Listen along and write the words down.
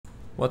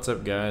What's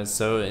up guys?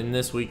 So in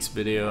this week's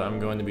video I'm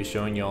going to be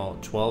showing y'all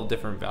 12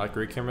 different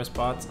Valkyrie camera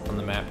spots on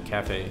the map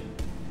Kafe.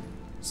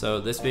 So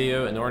this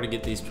video, in order to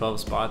get these 12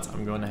 spots,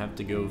 I'm going to have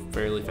to go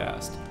fairly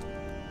fast.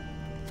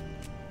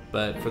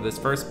 But for this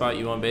first spot,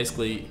 you want to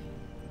basically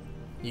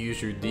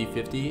use your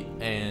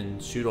D50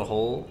 and shoot a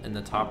hole in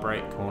the top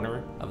right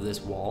corner of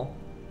this wall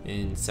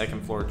in second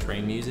floor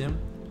train museum.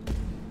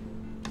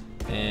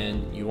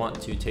 And you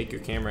want to take your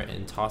camera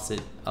and toss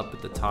it up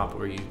at the top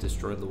where you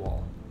destroyed the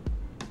wall.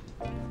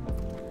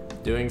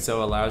 Doing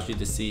so allows you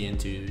to see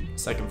into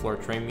second floor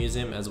train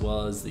museum as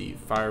well as the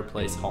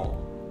fireplace hall.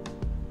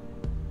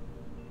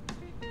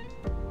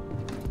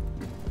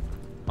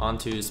 On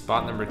to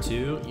spot number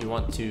 2, you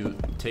want to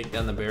take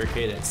down the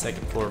barricade at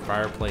second floor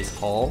fireplace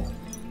hall,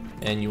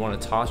 and you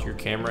want to toss your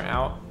camera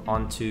out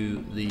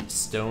onto the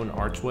stone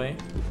archway.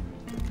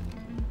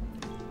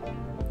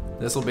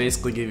 This will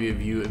basically give you a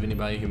view of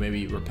anybody who may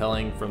be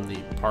rappelling from the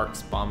park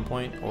spawn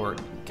point or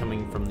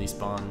coming from the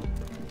spawn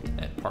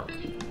at park.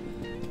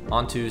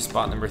 On to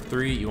spot number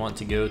 3, you want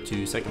to go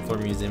to second floor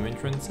museum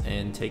entrance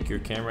and take your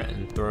camera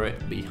and throw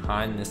it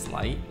behind this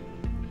light.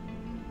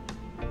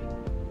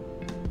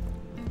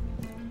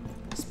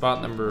 Spot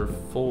number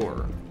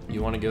 4,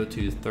 you want to go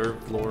to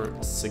third floor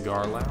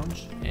cigar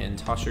lounge and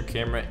toss your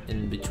camera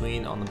in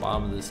between on the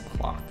bottom of this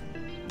clock.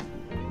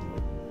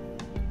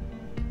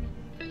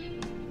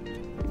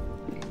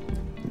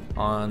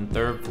 On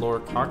third floor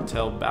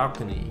cocktail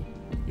balcony,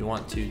 you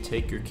want to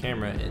take your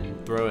camera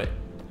and throw it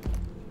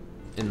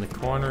in the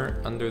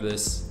corner under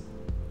this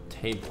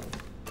table.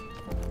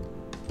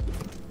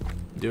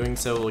 Doing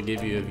so will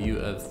give you a view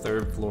of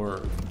third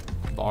floor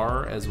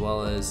bar as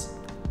well as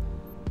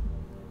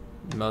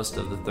most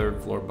of the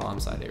third floor bomb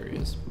site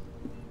areas.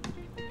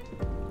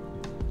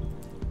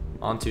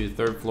 Onto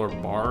third floor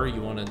bar, you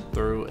want to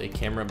throw a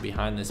camera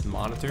behind this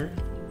monitor.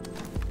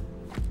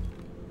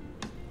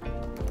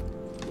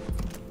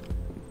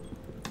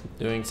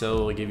 Doing so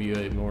will give you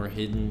a more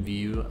hidden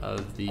view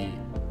of the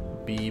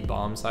B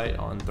bomb site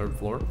on third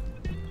floor.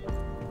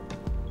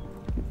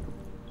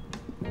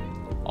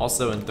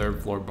 Also in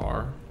third floor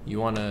bar, you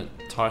want to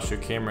toss your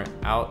camera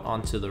out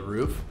onto the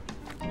roof.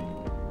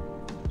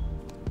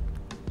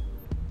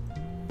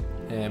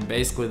 And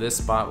basically this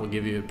spot will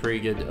give you a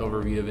pretty good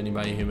overview of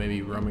anybody who may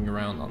be roaming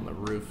around on the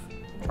roof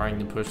trying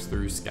to push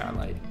through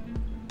skylight.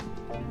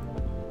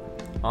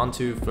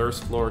 Onto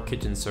first floor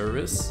kitchen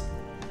service.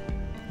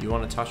 You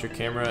want to toss your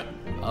camera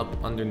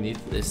up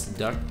underneath this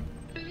duct.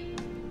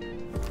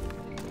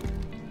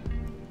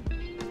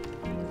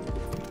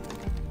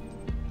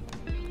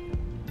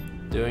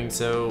 Doing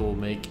so will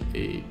make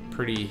a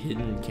pretty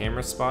hidden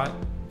camera spot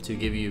to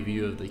give you a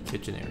view of the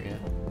kitchen area.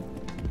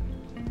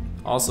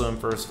 Also in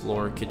first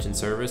floor kitchen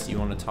service, you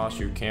want to toss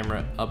your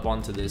camera up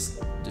onto this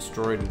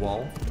destroyed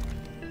wall.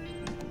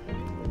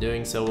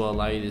 Doing so will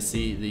allow you to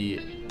see the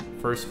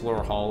first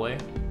floor hallway.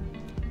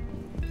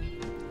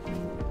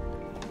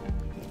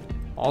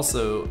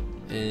 Also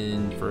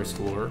in first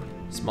floor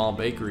small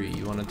bakery,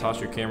 you want to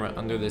toss your camera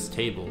under this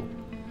table.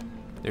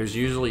 There's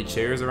usually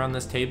chairs around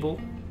this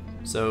table,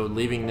 so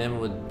leaving them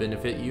would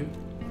benefit you.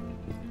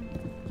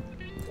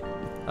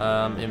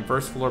 In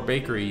first floor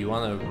bakery, you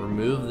want to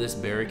remove this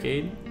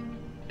barricade.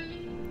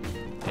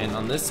 And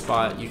on this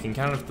spot, you can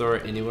kind of throw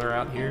it anywhere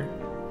out here,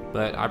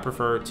 but I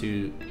prefer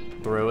to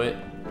throw it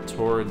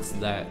towards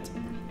that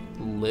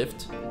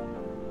lift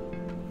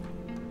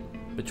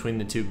between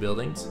the two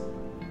buildings.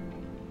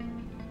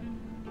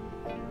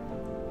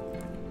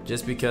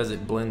 Just because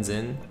it blends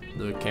in,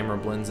 the camera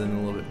blends in a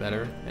little bit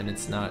better, and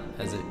it's not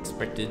as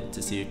expected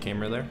to see a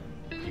camera there.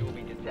 You will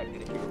be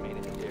detected if you remain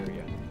in this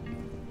area.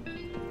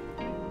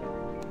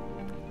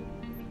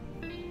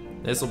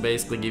 This will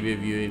basically give you a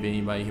view of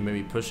anybody who may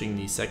be pushing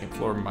the second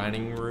floor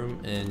mining room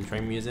and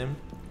train museum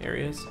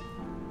areas.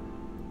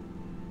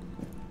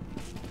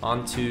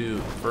 Onto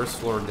first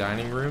floor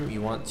dining room,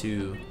 you want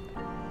to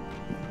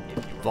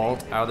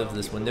vault out of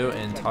this window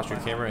and toss your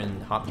camera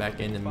and hop back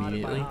in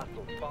immediately.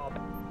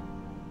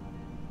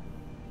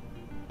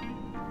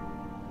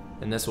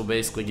 And this will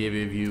basically give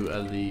you a view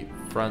of the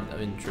front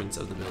entrance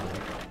of the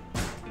building.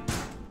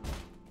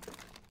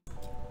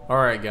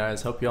 Alright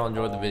guys, hope y'all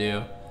enjoyed the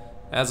video.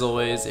 As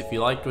always, if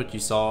you liked what you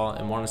saw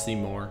and want to see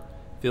more,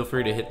 feel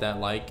free to hit that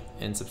like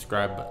and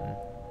subscribe button.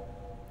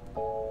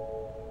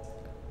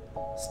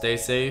 Stay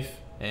safe,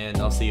 and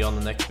I'll see you on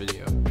the next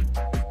video.